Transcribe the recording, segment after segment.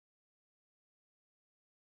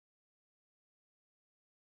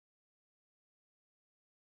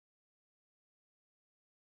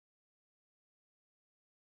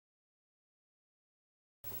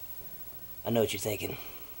I know what you're thinking.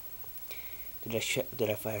 Did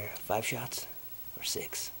I fire 5 shots or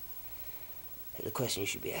 6? That's a question you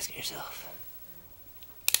should be asking yourself.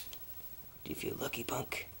 Do you feel lucky,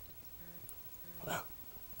 punk? Well,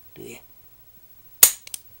 do you?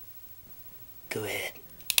 Go ahead.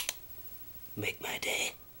 Make my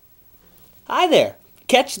day. Hi there!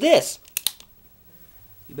 Catch this!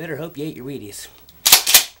 You better hope you ate your Wheaties.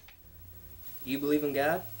 You believe in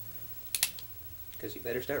God? Because you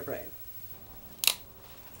better start praying.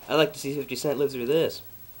 I'd like to see 50 Cent live through this.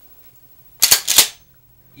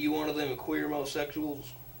 You one of them queer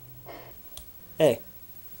homosexuals? Hey,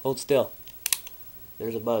 hold still.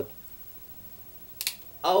 There's a bug.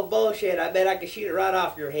 Oh, bullshit. I bet I can shoot it right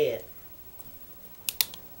off your head.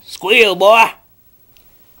 Squeal, boy!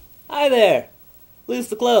 Hi there. Loose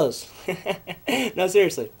the clothes. No,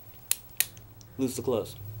 seriously. Loose the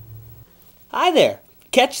clothes. Hi there.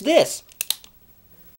 Catch this.